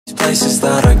places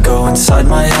that I go inside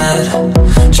my head.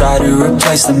 Try to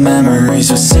replace the memories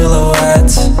with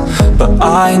silhouettes, but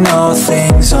I know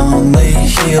things only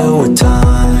heal with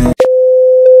time.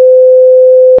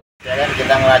 Sekarang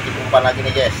kita ngeracik umpan lagi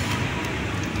nih guys.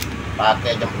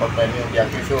 Pakai jempol premium biang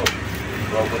susu,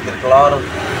 2 butir telur,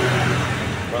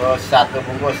 terus 1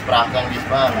 bungkus perangsang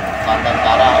wisman, santan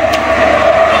garam,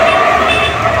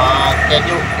 sama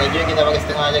keju. Keju kita pakai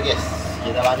setengah aja guys.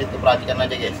 Kita lanjut ke perhatikan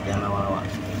aja guys, jangan lama-lama.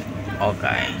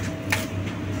 Oke.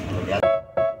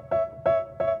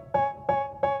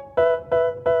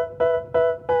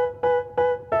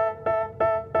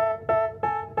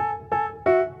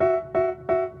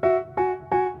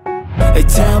 They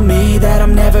tell me that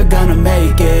I'm never gonna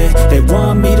make it. They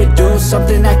want me to do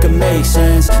something that could make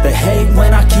sense. They hate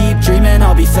when I keep dreaming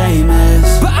I'll be famous,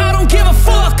 but I don't give a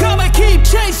fuck, I'ma keep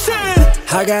chasing.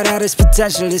 I got all this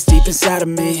potential that's deep inside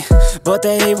of me, but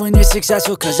they hate when you're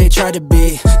successful cause they try to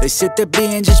be. They sit there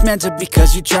being judgmental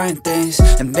because you're trying things,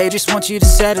 and they just want you to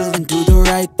settle and do the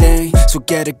right thing. So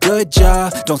get a good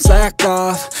job, don't slack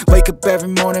off. Wake up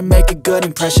every morning, make a good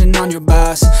impression on your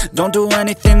boss. Don't do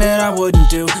anything that I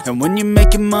wouldn't do, and when you're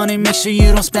making money, make sure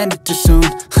you don't spend it too soon.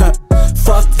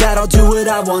 Fuck that, I'll do what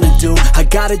I wanna do. I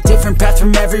got a different path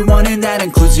from everyone, and that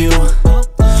includes you.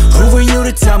 Who are you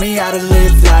to tell me how to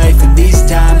live life? In these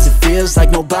times it feels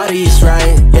like nobody's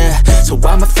right, yeah. So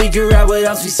I'ma figure out what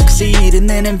else we succeed, and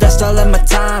then invest all of my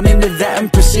time into that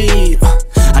and proceed.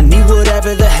 I need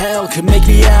whatever the hell could make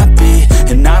me happy,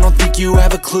 and I don't think you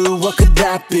have a clue what could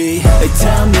that be. They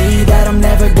tell me that I'm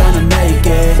never gonna make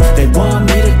it. They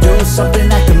want me to do something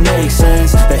that could make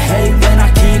sense. They hate when I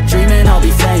keep dreaming I'll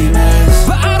be famous,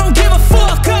 but I don't give a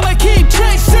fuck, I'ma keep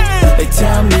chasing. They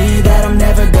tell me that I'm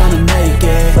never gonna make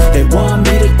it. They want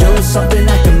me to do something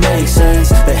that could make sense.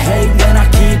 They hate when I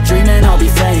keep dreaming I'll be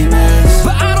famous,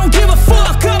 but I don't give a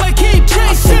fuck, I'ma keep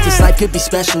chasing. I think this life could be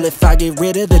special if I get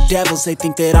rid of the devils. They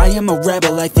think that I am a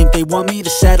rebel, I think they want me to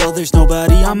settle. There's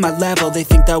nobody on my level. They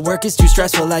think that work is too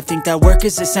stressful, I think that work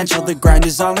is essential. The grind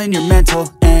is all in your mental,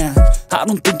 and I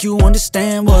don't think you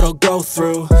understand what I'll go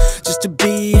through just to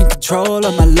be in control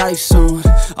of my life soon.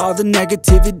 All the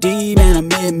negativity, man,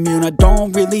 I'm immune. I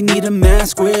don't really need a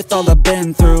mask with all I've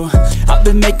been through. I've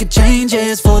been making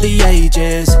changes for the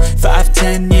ages.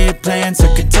 5-10 year plans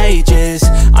are contagious.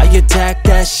 I attack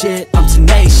that shit, I'm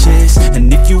tenacious.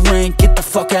 And if you ain't, get the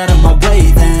fuck out of my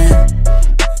way then.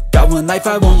 Got one life,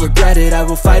 I won't regret it. I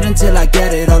will fight until I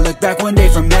get it. I'll look back one day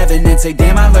from heaven and say,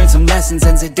 damn, I learned some lessons.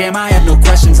 And say, damn, I had no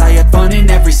questions. I had fun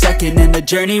in every second, and the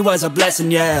journey was a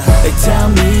blessing, yeah. They tell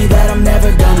me that I'm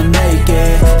never gonna make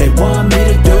it. They want me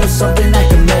to do something that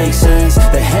can make sense.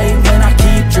 They hate when I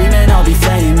keep dreaming I'll be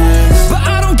famous, but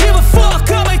I don't give a fuck,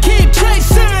 I'ma keep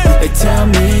chasing. They tell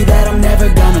me that I'm never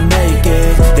gonna make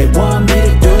it. They want me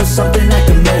to do something that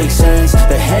can make sense.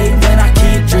 They hate when I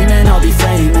keep dreaming I'll be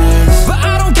famous, but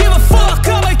I don't give a fuck,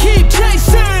 I'ma keep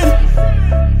chasing.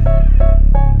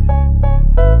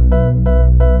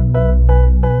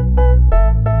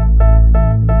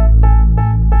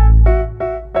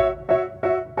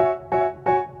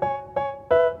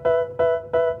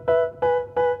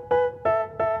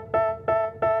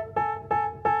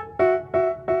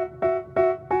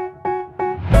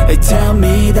 They tell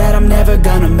me that I'm never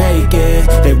gonna make it.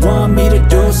 They want me to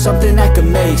do something that could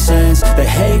make sense. They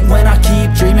hate when I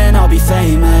keep dreaming I'll be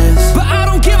famous, but I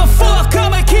don't give a fuck,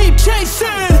 I'ma keep chasing.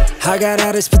 I got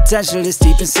all this potential that's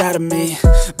deep inside of me,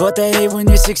 but they hate when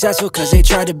you're successful cause they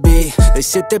try to be. They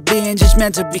sit there being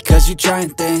judgmental because you're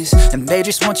trying things, and they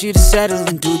just want you to settle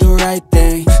and do the right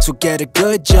thing. So get a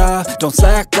good job, don't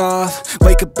slack off.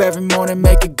 Wake up every morning,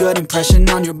 make a good impression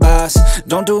on your boss.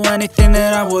 Don't do anything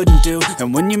that I wouldn't do,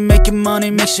 and when you're making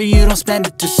money, make sure you don't spend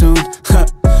it too soon.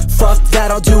 Fuck that,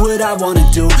 I'll do what I wanna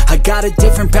do. I got a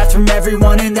different path from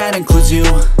everyone, and that includes you.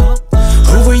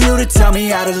 Who are you to tell me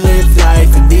how to live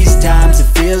life? In these times it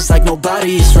feels like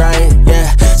nobody's right,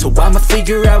 yeah. So I'ma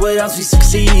figure out what else we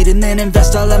succeed, and then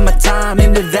invest all of my time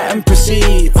into that and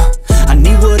proceed. I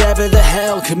need whatever the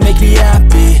hell could make me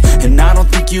happy, and I don't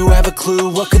think you have a clue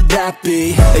what could that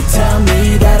be. They tell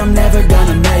me that I'm never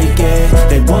gonna make it.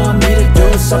 They want me to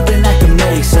do something that can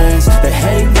make sense. They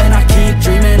hate when I keep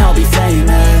dreaming I'll be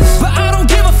famous, but I don't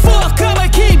give a fuck,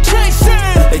 I'ma keep chasing.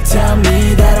 They tell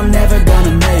me that I'm never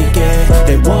gonna make it.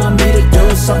 They want me to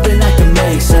do something that can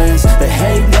make sense. They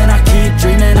hate when I keep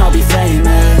dreaming I'll be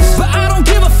famous, but I don't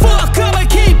give a fuck, I'ma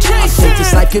keep chasing. I think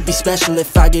this life could be special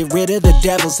if I get rid of the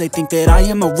devils. They think that I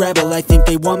am a rebel, I think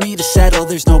they want me to settle.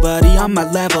 There's nobody on my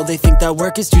level. They think that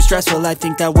work is too stressful, I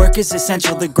think that work is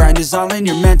essential. The grind is all in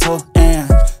your mental, and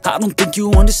I don't think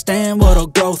you understand what I'll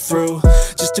go through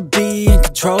just to be in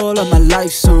control of my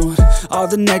life soon. All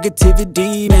the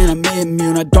negativity, man, I'm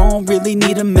immune. I don't really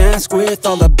need a mask with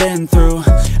all I've been through.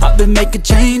 I've been making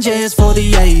changes for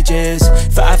the ages.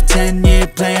 5-10 year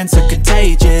plans are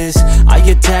contagious. I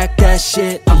attack that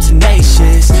shit, I'm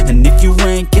tenacious. And if you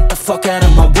ain't, get the fuck out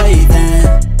of my way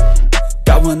then.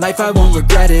 Got one life, I won't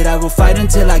regret it. I will fight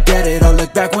until I get it. I'll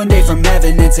look back one day from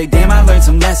heaven and say, damn, I learned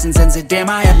some lessons. And say, damn,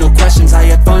 I have no questions. I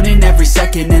had fun in every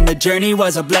second, and the journey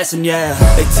was a blessing, yeah.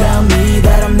 They tell me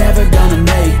that I'm never gonna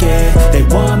make it. They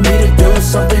want me to do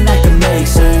something that can make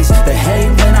sense. They hate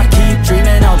when I keep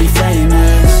dreaming I'll be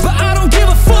famous, but I don't give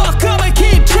a fuck, I'ma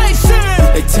keep chasing.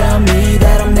 They tell me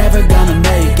that I'm never gonna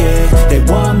make it. They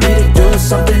want me to do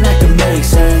something that can make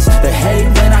sense. They hate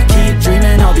when I keep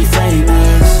dreaming I'll be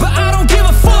famous, but I don't give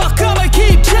a fuck, I'ma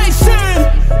keep chasing.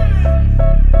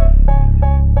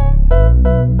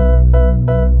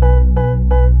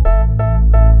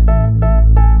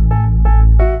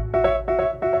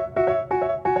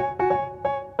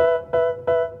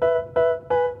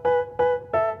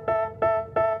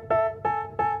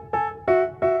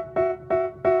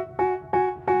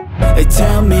 They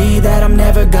tell me that I'm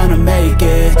never gonna make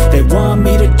it. They want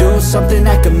me to do something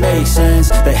that can make sense.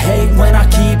 They hate when I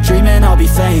keep dreaming I'll be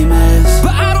famous,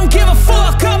 but I don't give a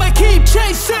fuck, I'ma keep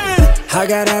chasing. I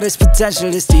got all this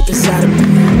potential that's deep inside of me.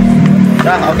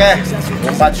 Nah, oke,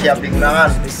 umpan siap digunakan.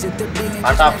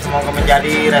 Mantap, semoga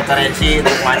menjadi referensi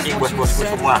untuk mancing bos-bosku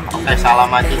semua. Oke, salam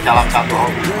mancing, salam satu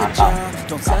hobi. Mantap.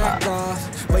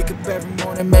 Wake up every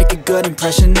morning, make a good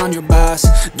impression on your boss.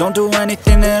 Don't do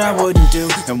anything that I wouldn't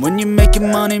do. And when you're making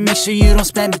money, make sure you don't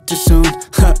spend it too soon.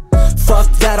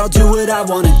 Fuck that, I'll do what I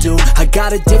wanna do. I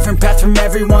got a different path from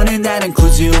everyone, and that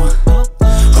includes you.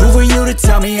 Who are you to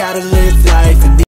tell me how to live life? And